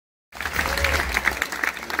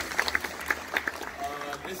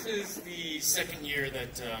this is the second year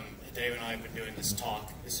that Hideo and I have been doing this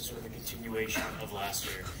talk. This is sort of a continuation of last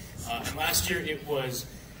year. And last year it was,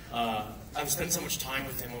 I've spent so much time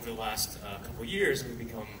with him over the last couple of years, and we've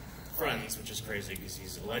become friends, which is crazy because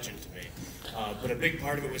he's a legend to me. But a big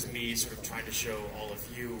part of it was me sort of trying to show all of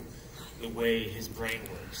you the way his brain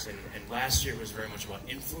works. And last year was very much about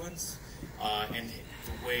influence, and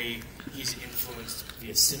the way he's influenced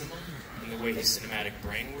via cinema, and the way his cinematic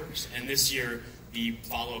brain works. And this year, the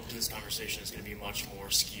follow-up to this conversation is going to be much more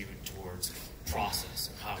skewed towards process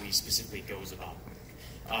and how he specifically goes about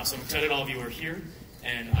it. So I'm excited all of you are here,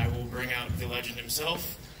 and I will bring out the legend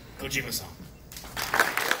himself, Kojima-san.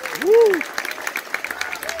 Woo!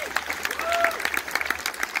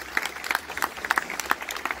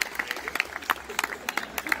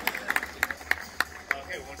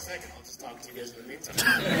 Okay, 1 second. I'll just talk to you guys in the meantime.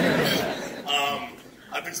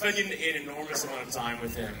 I've been spending an enormous amount of time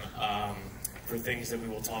with him for things that we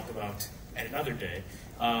will talk about at another day.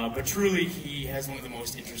 But truly, he has one of the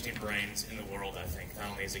most interesting brains in the world, I think, not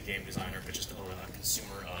only as a game designer, but just a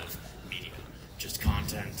consumer of media. Just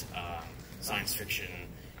content, science fiction,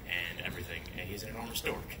 and everything. And he's an enormous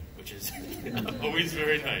dork, which is always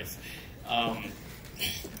very nice. But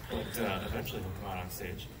eventually he'll come out on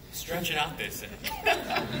stage. Stretch it out, they say.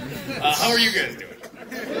 How are you guys doing?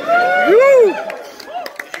 Woo!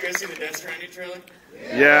 Did you guys see the Death Stranding trailer?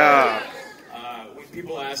 Yeah. When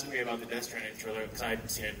people ask me about the Death Stranding trailer, because I'd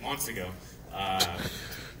seen it months ago,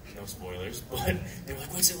 no spoilers, but they were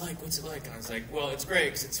like, what's it like, what's it like? And I was like, well, it's great,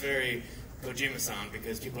 because it's very Kojima-san,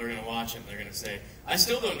 because people are going to watch it and they're going to say, I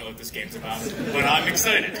still don't know what this game's about, but I'm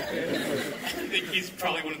excited. I think he's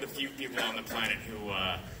probably one of the few people on the planet who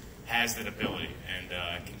has that ability and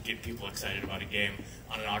can get people excited about a game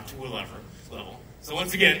on an R2 level. So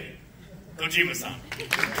once again, Kojima-san.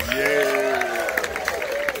 Yeah.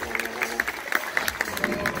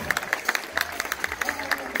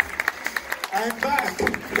 I'm back.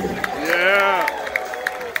 Yeah.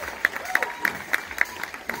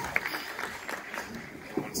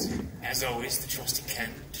 As always, the trusty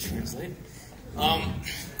Ken to translate.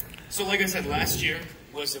 So like I said, last year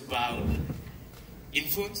was about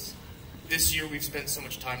influence. This year we've spent so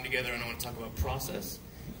much time together, and I want to talk about process.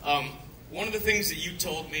 One of the things that you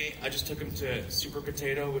told me, I just took him to Super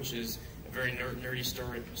Potato, which is a very nerdy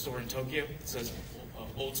store in Tokyo. It says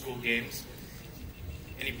old school games.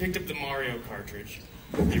 And he picked up the Mario cartridge,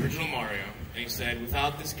 the original Mario, and he said,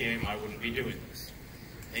 without this game, I wouldn't be doing this.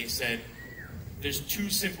 And he said, there's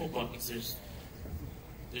two simple buttons.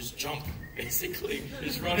 There's jump, basically.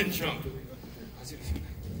 There's run and jump.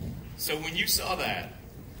 So when you saw that,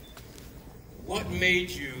 what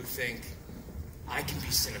made you think, I can be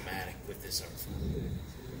cinematic with this art form?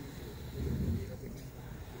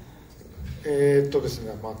 です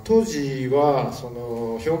ね、当時はそ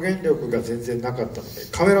の表現力が全然なかったので、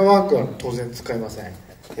カメラワークは当然使えません。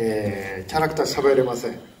キャラクター喋れませ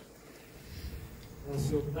ん。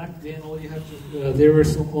So back then, all you had to, there were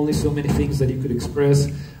only so many things that you could express.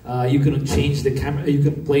 You couldn't change the camera. You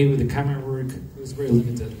couldn't play with the camera work. It was very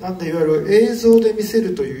limited. なんでいわゆる映像で見せ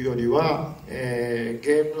るというよりは、ゲ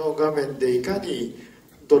ームの画面でいかに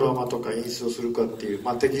ドラマとか演出をするかってい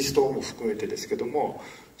う、テキストも含めてですけども、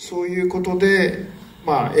そういうことで、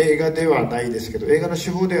映画ではないですけど、映画の手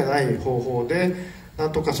法ではない方法で、な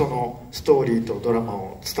んとかそのストーリーとドラマ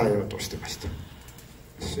を伝えようとしてました。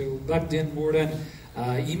So back then, more than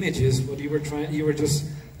images, what you were just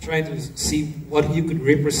trying to see what you could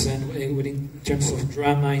represent in terms of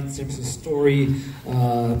drama, in terms of story,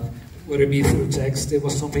 whether it be through text. It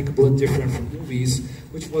was something completely different from movies,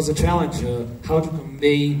 which was a challenge. How to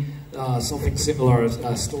convey something similar,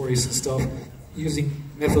 stories and stuff, using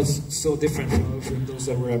methods so different from those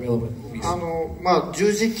that were available in movies.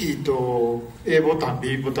 十字キーと A ボタン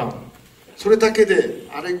B ボタン、それだけで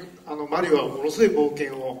マリオはものすごい冒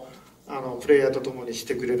険をプレイヤーと共にし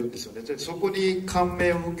てくれるんですよね。でそこに感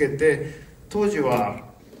銘を受けて、当時は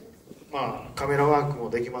カメラワーク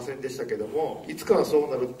もできませんでしたけども、いつかはそう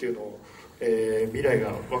なるっていうのを、未来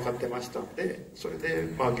が分かってましたんで、それでゲ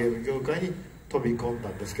ーム業界に飛び込んだ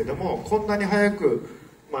んですけども、こんなに早く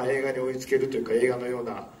映画に追いつけるというか、映画のよう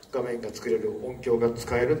な画面が作れる、音響が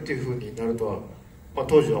使えるっていう風になるとは、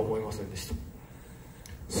当時は思いませんでした。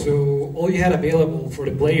So all you had available for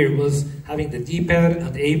the player was having the D-pad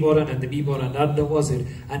and the A button and the B button. That was it.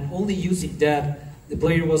 And only using that, the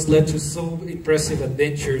player was led to so impressive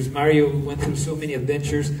adventures. Mario went through so many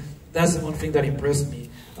adventures. That's the one thing that impressed me.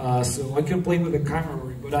 So I couldn't play with the camera,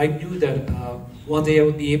 but I knew that one day I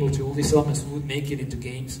would be able to. All these elements would make it into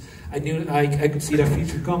games. I knew I could see that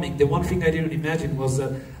future coming. The one thing I didn't imagine was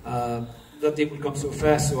that that they would come so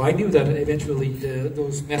fast. So I knew that eventually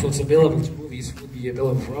those methods available to movies would be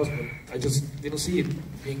available for us, but I just didn't see it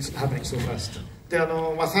happening so fast. で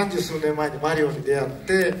30数年前にマリオに出会っ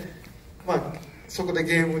て、そこで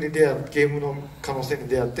ゲームの可能性に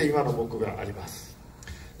出会って今の僕があります。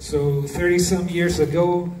So 30 some years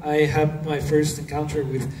ago, I had my first encounter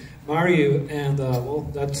with Mario, and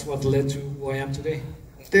well, that's what led to who I am today.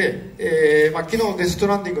 で、昨日デスト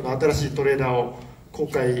ランディングの新しいトレーラーを公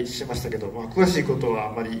開しましたけど、詳しいことは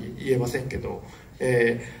あまり言えませんけど、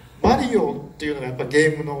マリオっていうのがやっぱりゲ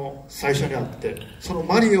ームの最初にあって、その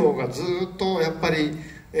マリオがずっとやっぱり、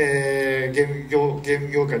ゲーム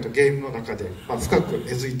業界とゲームの中で、深く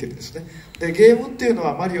根付いてるんですね。でゲームっていうの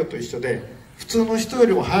はマリオと一緒で、普通の人よ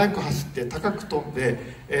りも速く走って高く飛んで、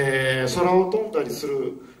空を飛んだりす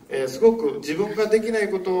る、すごく自分ができない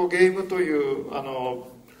ことをゲームという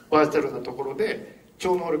バーチャルなところで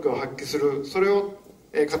超能力を発揮する、それを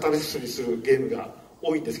カタルシスにするゲームが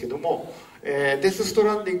多いんですけども、デス・スト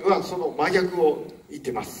ランディングはその真逆を言っ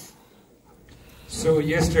てます。So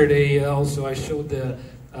yesterday also I showed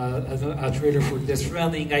a trailer for Death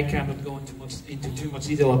Stranding. I cannot go into too much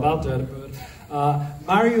detail about that, but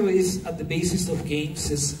Mario is at the basis of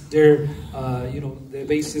games. Is there, the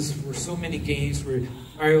basis for so many games where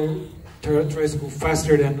Mario tries to go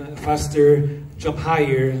faster, jump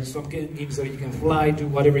higher, and some games that you can fly, do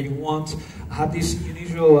whatever you want, have these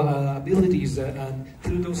unusual abilities, and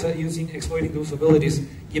through those exploiting those abilities,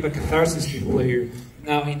 give a catharsis to the player.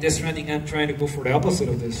 Now in Death Stranding, I'm trying to go for the opposite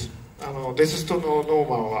of this. デスストのノー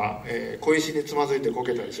マンは、小石につまずいてこ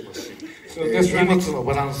けたりしますし、So 荷物の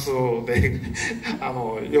バランスをで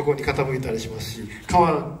横に傾いたりしますし、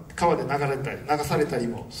川で流されたり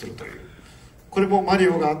もするという、これもマリ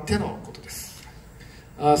オがあってのことです。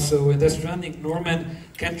So in Death Stranding, Norman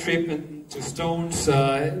can trip into stones,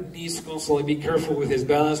 needs to constantly be careful with his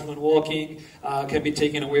balance when walking, can be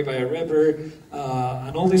taken away by a river,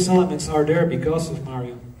 and all these elements are there because of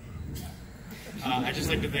Mario. I just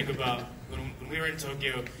like to think about when we were in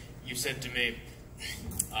Tokyo, you said to me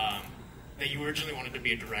that you originally wanted to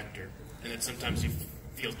be a director, and that sometimes you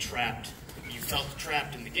feel trapped. You felt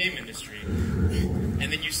trapped in the game industry,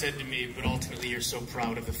 and then you said to me, but ultimately you're so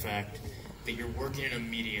proud of the fact that you're working in a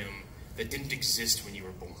medium that didn't exist when you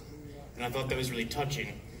were born. And I thought that was really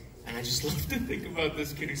touching, and I just love to think about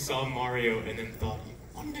this kid who saw Mario and then thought,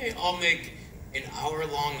 one day I'll make an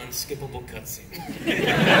hour-long unskippable cutscene.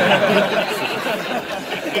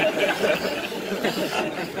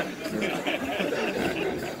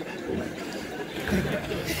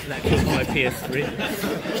 That was my PS3.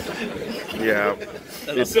 Yeah.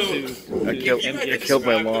 So, it killed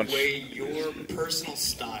my launch. The way your personal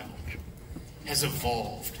style has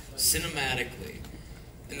evolved cinematically,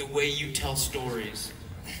 and the way you tell stories,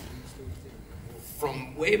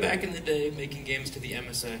 from way back in the day, making games to the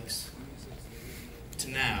MSX, to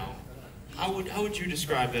now, how would you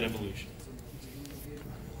describe that evolution?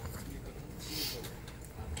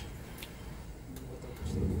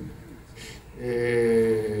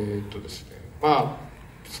 ですね、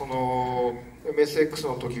その MSX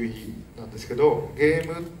の時なんですけど、ゲー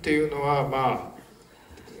ムっていうのは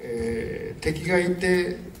敵がい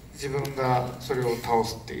て自分がそれを倒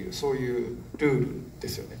すっていう、そういうルールで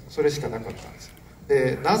すよね。それしかなかったんですよ。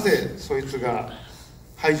でなぜそいつが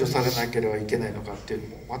排除されなければいけないのかっていう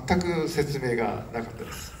のも全く説明がなかった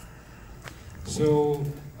です。So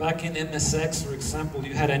back in MSX, for example,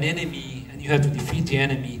 you had an enemy and you had to defeat the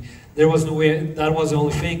enemy. There was no way, that was the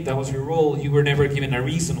only thing, that was your role. You were never given a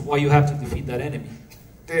reason why you have to defeat that enemy.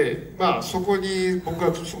 で、そこに僕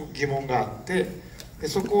は疑問があって、で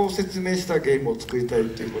そこを説明したゲームを作りたい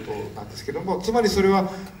ということなんですけども、つまりそれは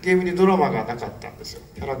ゲームにドラマがなかったんですよ。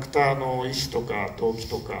キャラクターの意思とか動機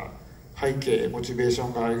とか背景、モチベーショ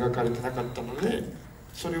ンが描かれてなかったので、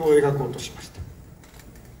それを描こうとしました。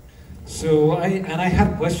So I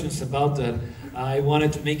had questions about that. I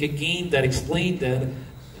wanted to make a game that explained that,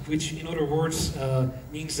 which in other words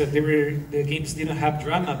means that the games didn't have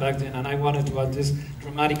drama back then, and I wanted to add these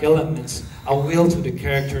dramatic elements, a will to the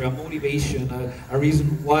character, a motivation, a reason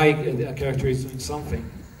why a character is doing something.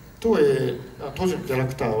 当時のキャラ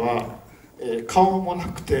クターは、顔もな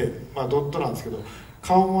くて、ドットなんですけど、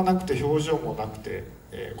顔もなくて表情もなくて、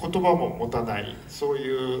言葉も持たない、そう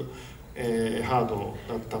いうハード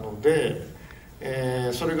だったので、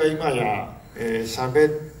それが今や喋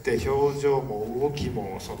って表情も動き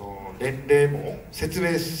もその年齢も説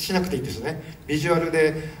明しなくていいんですね。ビジュアル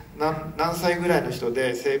で何歳ぐらいの人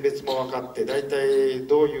で性別も分かって、大体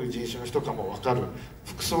どういう人種の人かも分かる、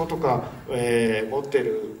服装とか、持って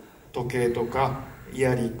る時計とかイ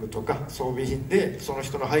ヤリングとか装備品でその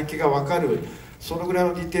人の背景が分かる、そのぐらい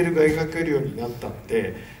のディテールが描けるようになったん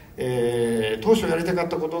で、当初やりたかっ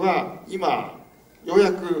たことが今よう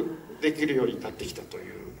やくできるようになってきたという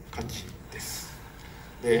感じです。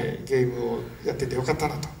でゲームをやっててよかった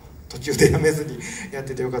なと、途中でやめずにやっ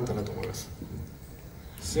ててよかったなと思います。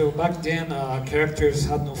So back then, characters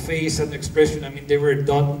had no face, had no expression. I mean, they were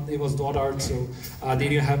dot. It was dot art, so they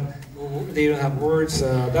didn't have words.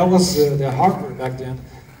 That was the hardware back then.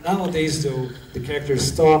 Nowadays, though, the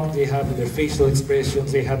characters talk. They have their facial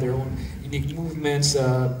expressions. They have their own unique movements.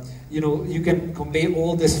 You can convey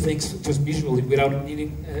all these things just visually without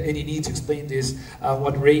needing any need to explain this.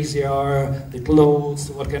 What race they are, the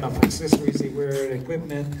clothes, what kind of accessories they wear, the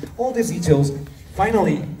equipment, all these details.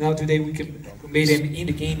 Finally, now today we can convey them in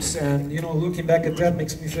the games, and looking back at that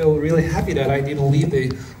makes me feel really happy that I didn't leave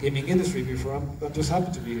the gaming industry before. I'm just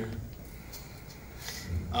happy to be here.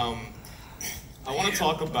 I want to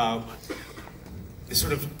talk about the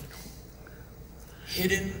sort of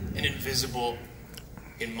hidden and invisible,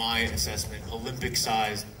 in my assessment,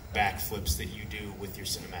 Olympic-sized backflips that you do with your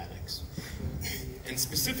cinematics. And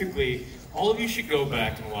specifically, all of you should go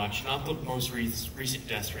back and watch, not the most recent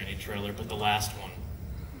Death Stranding trailer, but the last one.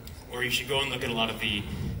 Or you should go and look at a lot of the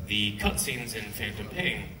cutscenes in Phantom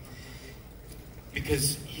Pain.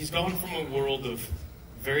 Because he's gone from a world of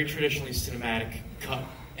very traditionally cinematic, cut,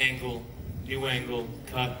 angle, new angle,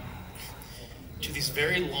 cut, to these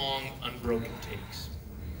very long, unbroken takes.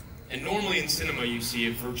 And normally in cinema you see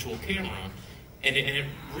a virtual camera, and it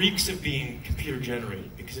reeks of being computer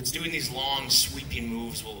generated, because it's doing these long, sweeping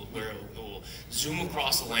moves where it will zoom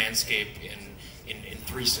across a landscape in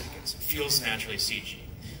 3 seconds. It feels naturally CG.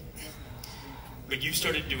 But you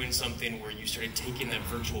started doing something where you started taking that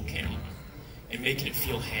virtual camera and making it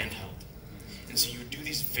feel handheld. And so you would do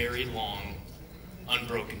these very long,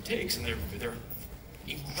 unbroken takes, and they're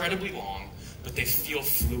incredibly long, but they feel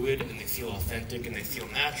fluid, and they feel authentic, and they feel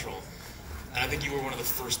natural. And I think you were one of the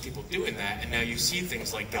first people doing that, and now you see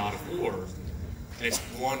things like God of War, and it's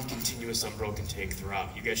one continuous unbroken take throughout.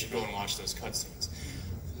 You guys should go and watch those cutscenes.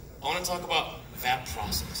 I want to talk about that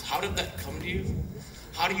process. How did that come to you?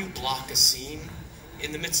 How do you block a scene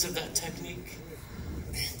in the midst of that technique?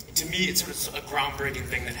 To me, it's sort of a groundbreaking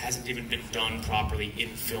thing that hasn't even been done properly in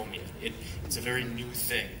film yet. It's a very new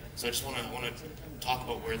thing. So I just want to talk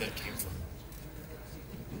about where that came from.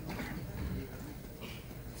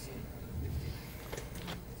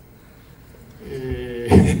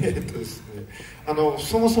 ですね、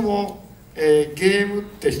そもそも、ゲームっ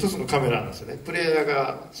て一つのカメラなんですよね。プレイヤー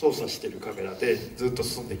が操作しているカメラでずっと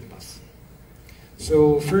進んでいきます。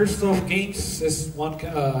So first off, games is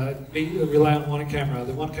they rely on one camera,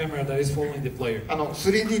 the one camera that is following the player.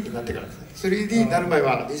 3D になってからですね。3D になる前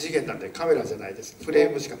は2次元なんでカメラじゃないです。フレ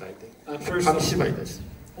ームしかないんで。紙芝居です。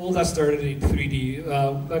All that started in 3D.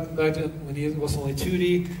 Back when it was only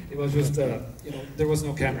 2D, it was just there was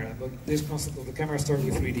no camera. But this concept of the camera started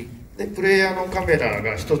with 3D. でプレイヤーのカメラ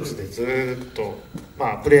が一つでずっと、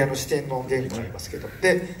プレイヤーの視点のゲームがありますけど、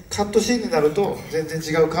でカットシーンになると全然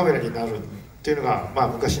違うカメラになるっていうのが、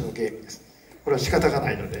昔のゲームです。これは仕方が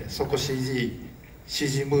ないので、そこ CG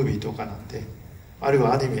ムービーとかなんで、あるい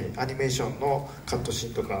はアニメーションのカットシ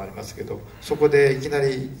ーンとかありますけど、そこでいきな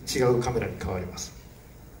り違うカメラに変わります。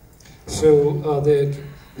So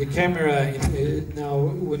the camera now,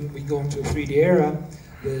 when we go into a 3D era,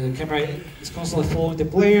 the camera is constantly following the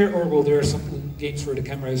player, or well, there are some games where the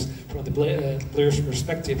camera is from the player's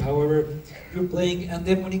perspective. However, you're playing, and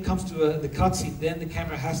then when it comes to the cutscene, then the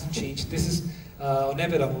camera has to change. This is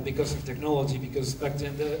inevitable because of technology, because back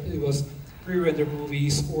then it was pre-rendered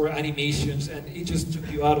movies or animations, and it just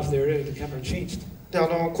took you out of there. The camera changed. で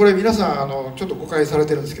これ皆さんちょっと誤解され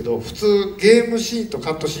てるんですけど、普通ゲームシーンと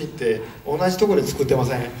カットシーンって同じところで作ってま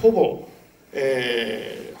せん。ほ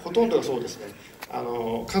とんどがそうですね。カ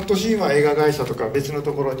ットシーンは映画会社とか別の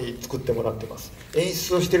ところに作ってもらってます。演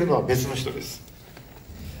出をしているのは別の人です。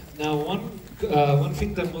Now, one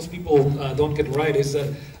thing that most people don't get right is that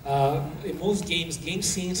in most games, game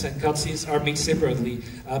scenes and cutscenes are made separately,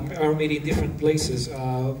 are made in different places.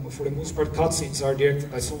 For the most part, cutscenes are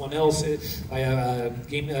directed by someone else, by a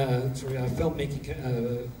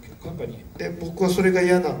filmmaking company. で僕はそれが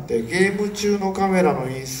嫌なんで、ゲーム中のカメラの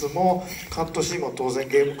演出もカットシーンも当然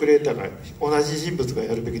ゲームクリエイターが同じ人物が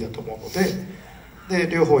やるべきだと思うので、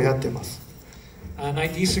両方やってます。And I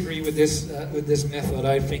disagree with this method.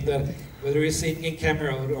 I think that whether it's in-game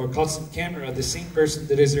camera or cutscene camera, the same person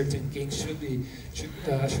that is directing games should be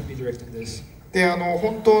directing this. で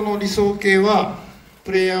本当の理想形は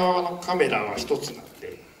プレイヤーのカメラは一つなん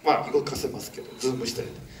で、動かせますけどズームしたり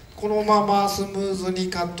このままスムーズに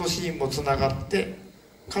カットシーンもつながって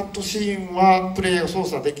カットシーンはプレイヤーが操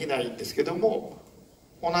作できないんですけども、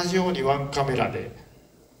同じようにワンカメラで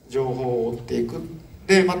情報を追っていく。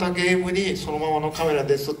でまたゲームにそのままのカメラ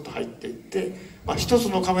でスッと入っていって、一つ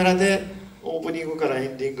のカメラでオープニングからエ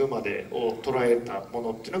ンディングまでを捉えたも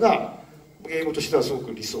のっていうのがゲームとしてはすご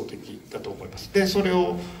く理想的だと思います。でそれ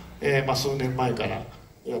を、数年前から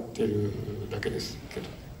やってるだけですけど。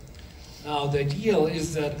Now the ideal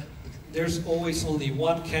is that there's always only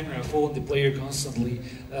one camera following the player constantly,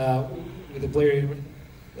 with the player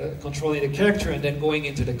controlling the character and then going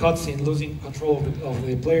into the cutscene, losing control of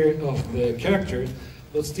the player of the character,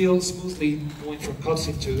 but still smoothly going from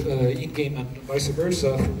cutscene to in-game and vice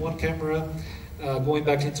versa from one camera, going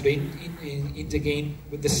back into the game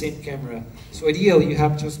with the same camera. So ideally, you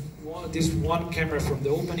have just this one camera from the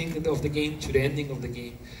opening of the game to the ending of the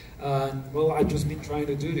game. Well, I've just been trying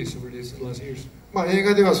to do this over these last years. 映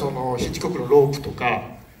画ではそのヒッチコックのロープとか、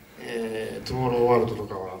トゥモローワールドと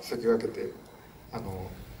かは先駆けて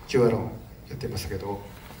Qアロンやってましたけど。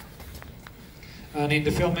And in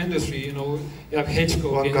the film industry, you know, you have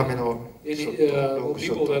Hitchcock and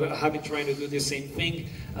people that have been trying to do the same thing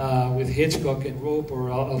with Hitchcock and Rope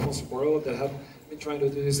or Alfonso Cuarón that have been trying to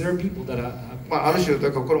do this. There are people that have. ある種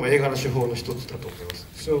だからこれも映画の手法の一つだと思います。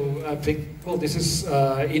So I think, well, this is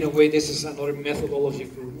in a way this is another methodology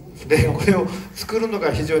for. でこれを作るの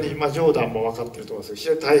が非常にジョーダンも分かっていると思いますけ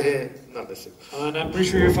ど、非常に大変なんですよ。And I'm pretty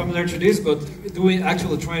sure you're familiar to this, but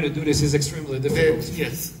actually trying to do this is extremely difficult.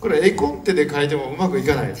 Yes. これ絵コンテで描いてもうまくい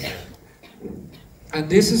かないですね。And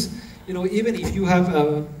this is, you know, even if you have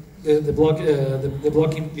the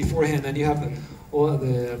blocking beforehand and you have the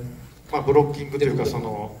ブロッキングというかそ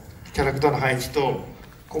のキャラクターの配置と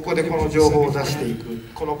ここでこの情報を出していく、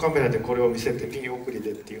このカメラでこれを見せてピン送り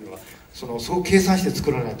でっていうのはすごく計算して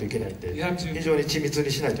作らないといけないんで非常に緻密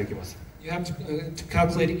にしないといけません。You have to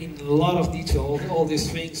calculate in a lot of detail all these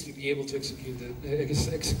things to be able to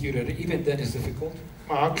execute it. Even then it's difficult.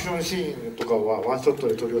 アクションシーンとかはワンショット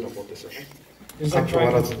で撮るようなもんですよね。It's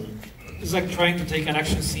like trying to take an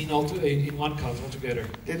action scene in one cut altogether.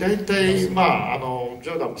 で大体ジョ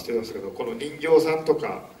ーダンもしてますけど、この人形さんと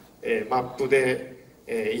か、マップで、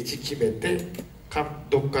位置決めて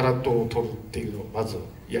どっからどう撮るっていうのをまず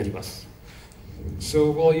やります。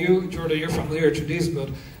So, well, Jordan, you're familiar to this, but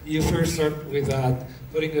you first start with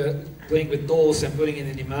playing with dolls and putting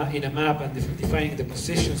it in a map and defining the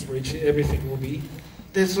positions where everything will be.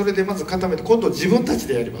 でそれでまず固めて今度自分たち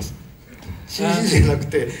でやります。CG じゃなく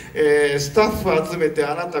て、スタッフ集めて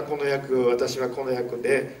あなたこの役、私はこの役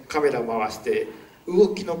でカメラ回して動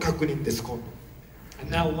きの確認です今度。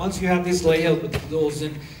And now, once you have this layout with the dolls,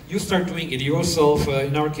 then you start doing it yourself.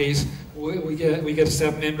 In our case, we get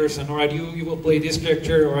staff members, and alright, you will play this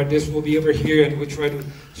character, or this will be over here, and we try to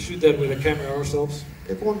shoot that with a camera ourselves.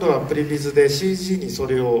 で今度はプリビズで CG にそ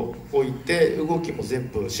れを置いて動きも全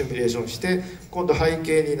部シミュレーションして今度背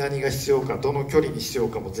景に何が必要かどの距離に必要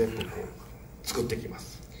かも全部作っていきま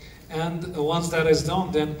す。And once that is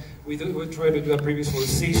done, then we try to do a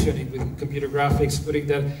pre-visualization with computer graphics, putting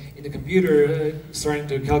that in the computer, starting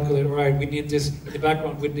to calculate, all right, we need this, in the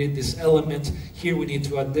background we need this element, here we need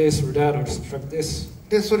to add this or that or subtract this.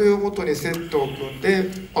 でそれをもとにセットを組んで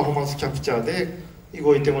パフォーマンスキャプチャーで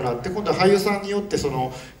動いてもらって今度は俳優さんによってそ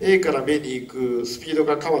の A から B に行くスピード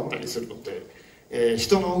が変わったりするので、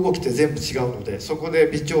人の動きって全部違うのでそこで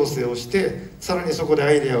微調整をしてさらにそこで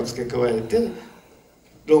アイデアを付け加えて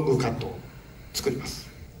ロングカットを作ります。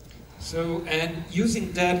So, and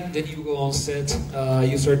using that, then you go on set,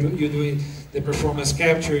 you're doing the performance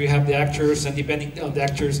capture, you have the actors, and depending on the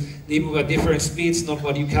actors, they move at different speeds, not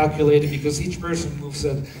what you calculated, because each person moves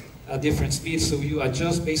at a different speed, so you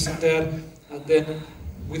adjust based on that, and then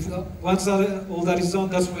once all that is done,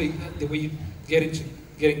 that's the way you get into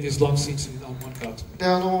getting these long scenes on one cut. で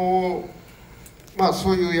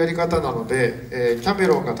そういうやり方なので、キャメ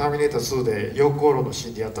ロンがターミネーター2で溶鉱炉のシ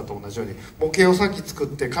ーンでやったと同じように模型を先作っ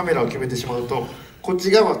てカメラを決めてしまうとこっ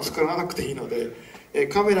ち側は作らなくていいので、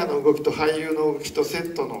カメラの動きと俳優の動きとセ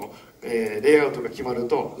ットの、レイアウトが決まる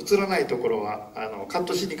と映らないところはカッ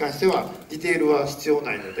トシーンに関してはディテールは必要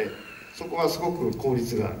ないのでそこはすごく効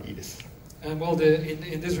率がいいです。And well,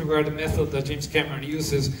 in this regard, the method that James Cameron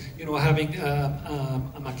uses, you know, having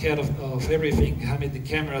a maquette of everything, having the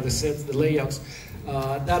camera, the sets, the layouts,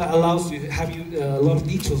 that allows you to have a lot of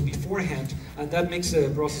details beforehand, and that makes the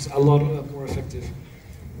process a lot more effective.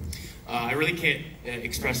 I really can't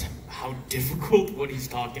express how difficult what he's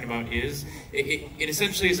talking about is. It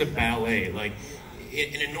essentially is a ballet. Like,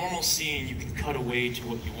 in a normal scene, you can cut away to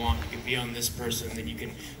what you want. You can be on this person, then you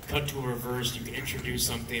can cut to a reverse, you can introduce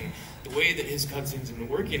something. The way that his cutscenes have been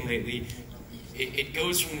working lately, it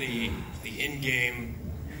goes from the in-game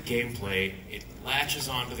gameplay, it latches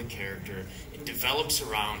onto the character, it develops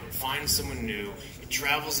around it, finds someone new, it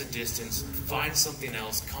travels a distance, finds something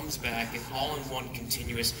else, comes back, and all in one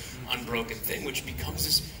continuous, unbroken thing, which becomes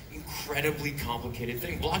this incredibly complicated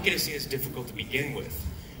thing. Blocking a scene is difficult to begin with.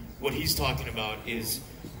 What he's talking about is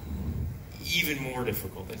even more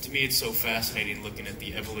difficult. And to me, it's so fascinating looking at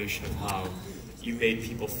the evolution of how you made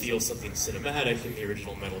people feel something cinematic in the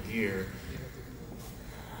original Metal Gear.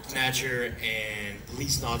 Snatcher and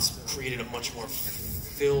Policenauts created a much more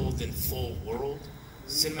filled and full world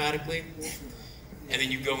cinematically. And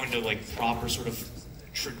then you go into like proper sort of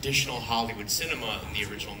traditional Hollywood cinema in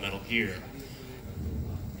the original Metal Gear.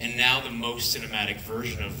 And now the most cinematic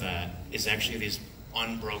version of that is actually these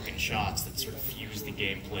unbroken shots that sort of fuse the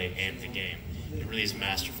gameplay and the game. It really is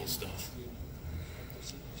masterful stuff.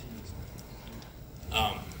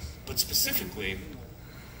 But specifically,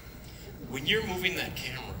 when you're moving that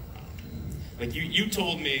camera around, like you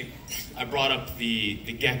told me, I brought up the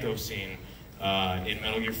gecko scene in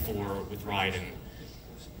Metal Gear 4 with Raiden,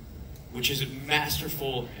 which is a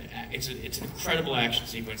masterful, it's an incredible action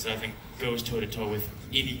sequence that I think goes toe-to-toe with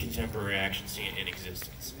any contemporary action scene in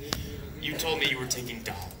existence. You told me you were taking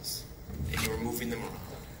dolls, and you were moving them around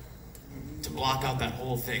to block out that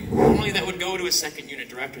whole thing. Normally that would go to a second unit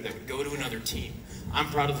director, that would go to another team. I'm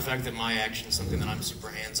proud of the fact that my action is something that I'm super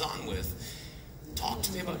hands-on with. Talk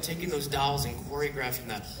to me about taking those dolls and choreographing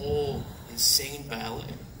that whole insane ballet.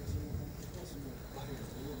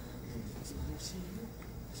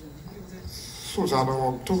 そうです。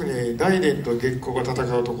特にライデンと月光が戦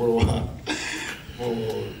うところは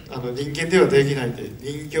もう人間ではできないんで、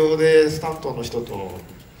人形でスタントの人と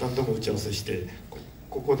何度も打ち合わせして、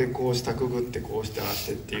ここでこうしたくぐってこうしてああし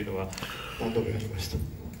てっていうのは何度もやりました。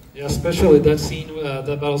Yeah, especially that scene,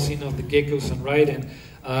 that battle scene of the geckos and Raiden.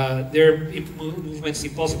 Their movements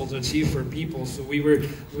impossible to achieve for people, so we were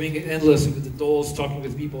doing it endlessly with the dolls, talking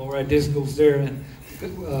with people. All right, this goes there, and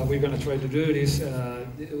we're going to try to do this.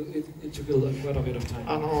 It took quite a bit of time.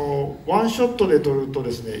 ワンショットで撮ると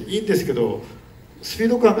ですね、いいんですけど、スピー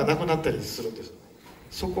ド感がなくなったりするんです。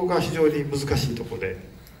そこが非常に難しいところ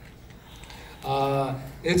で。I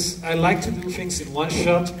like to do things in one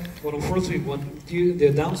shot, but unfortunately,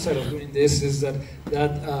 the downside of doing this is that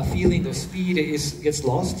feeling of speed gets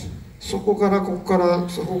lost. そこからここ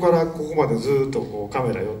までずっとこうカ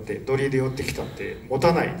メラ寄ってドリル寄ってきたって持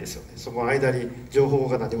たないんですよね。その間に情報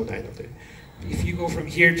が何もないので。If you go from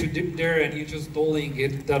here to there and you're just dolling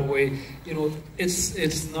it that way,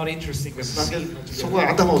 it's not interesting. そこ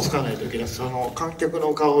は頭を使わないといけない。観客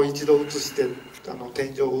の顔を一度映して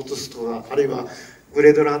天井を映すとか、あるいはブ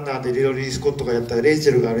レードランナーでリドリー・スコットがやったレイチ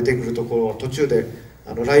ェルが歩いてくるところを途中で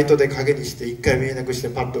ライトで影にして一回見えなくして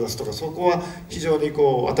パッと出すとか、そこは非常に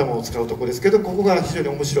こう頭を使うところですけど、ここが非常に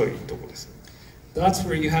面白いところです。That's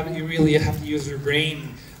where you really have to use your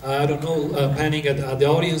brain. I don't know, panning at the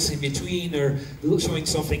audience in between or showing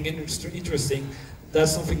something interesting.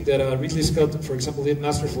 That's something that Ridley Scott, for example, did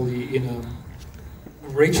masterfully in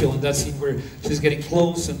Rachel, in that scene where she's getting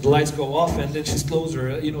close and the lights go off and then she's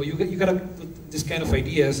closer. You gotta put this kind of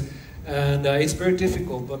ideas, and it's very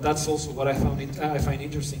difficult. But that's also what I find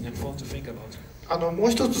interesting and fun to think about. も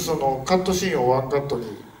う一つカットシーンをワンカットに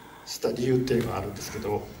した理由っていうのがあるんですけ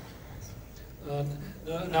ど。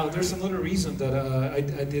Now there's another reason that I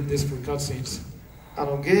did this for cutscenes.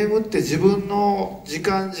 ゲームって自分の時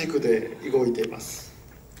間軸で動いています。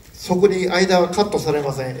そこに間はカットされ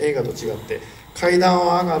ません。映画と違って階段を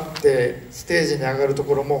上がってステージに上がると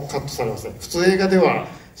ころもカットされません。普通映画では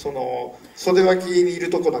袖脇にいる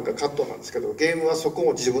とこなんかカットなんですけど、ゲームはそこ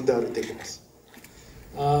を自分で歩いていきます。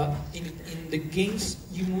In the games,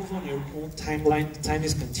 you move on your own timeline. The time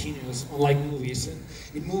is continuous, unlike movies.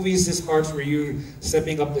 In movies, there's parts where you're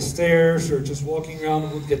stepping up the stairs or just walking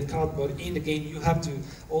around would get caught. But in the game, you have to.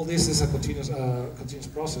 All this is a continuous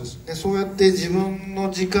process. そうやって自分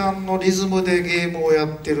の時間のリズムでゲームをや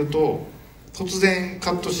ってると、突然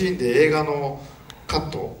カットシーンで映画のカッ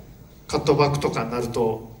トバックとかになる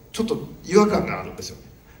とちょっと違和感があるんですよ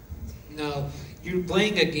ね。Now you're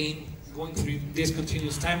playing a game. Going through this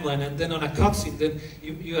continuous timeline, and then on a cutscene, then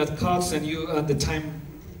you add cuts, and the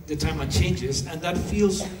timeline changes, and that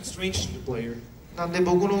feels strange to the player. なんで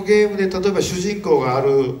僕のゲームで例えば主人公があ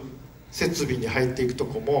る設備に入っていくと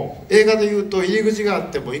こも、映画でいうと入り口があ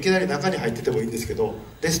ってもいきなり中に入っててもいいんですけど、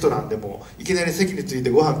レストランでもいきなり席について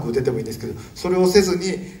ご飯食うててもいいんですけど、それをせず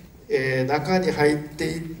に、中に入って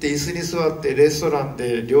いって椅子に座ってレストラン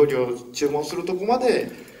で料理を注文するとこま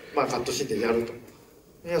で、カットシーンでやると。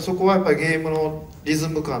そこはやっぱりゲームのリズ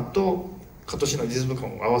ム感とカットシーンのリズム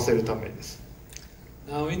感を合わせるためです。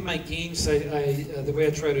Now in my games, the way I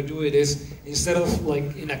try to do it is instead of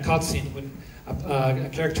like in a cutscene when a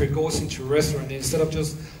character goes into a restaurant, instead of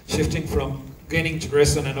just shifting from getting to the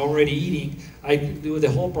restaurant and already eating, I do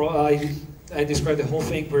the whole I describe the whole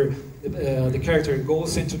thing where the character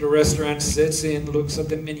goes into the restaurant, sits in, looks at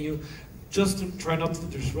the menu, just to try not to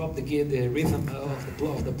disrupt the rhythm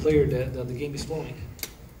of the player that the game is flowing.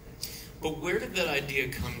 But where did that idea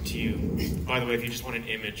come to you? By the way, if you just want an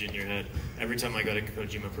image in your head, every time I go to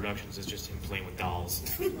Kojima Productions, it's just him playing with dolls.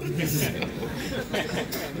 Where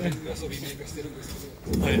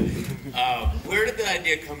did that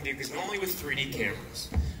idea come to you? Because normally with 3D cameras,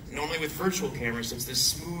 normally with virtual cameras, it's this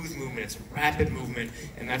smooth movement, it's rapid movement,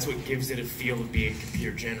 and that's what gives it a feel of being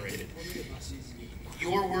computer generated.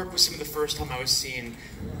 Your work was some of the first time I was seeing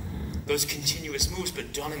those continuous moves,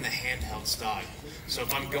 but done in the handheld style. So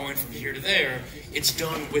if I'm going from here to there, it's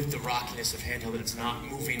done with the rockiness of handheld, and it's not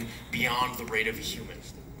moving beyond the rate of a human.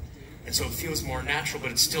 And so it feels more natural, but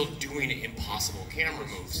it's still doing impossible camera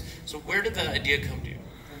moves. So where did that idea come to you?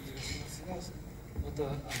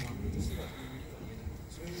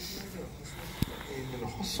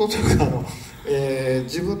 発想というか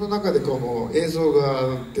自分の中でこの映像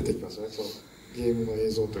が出てきますね。そうゲームの映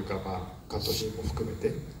像というか、カットシーンも含め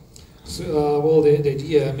て。So, well, the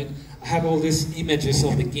idea, I mean, I have all these images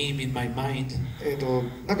of the game in my mind.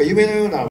 なんか夢のような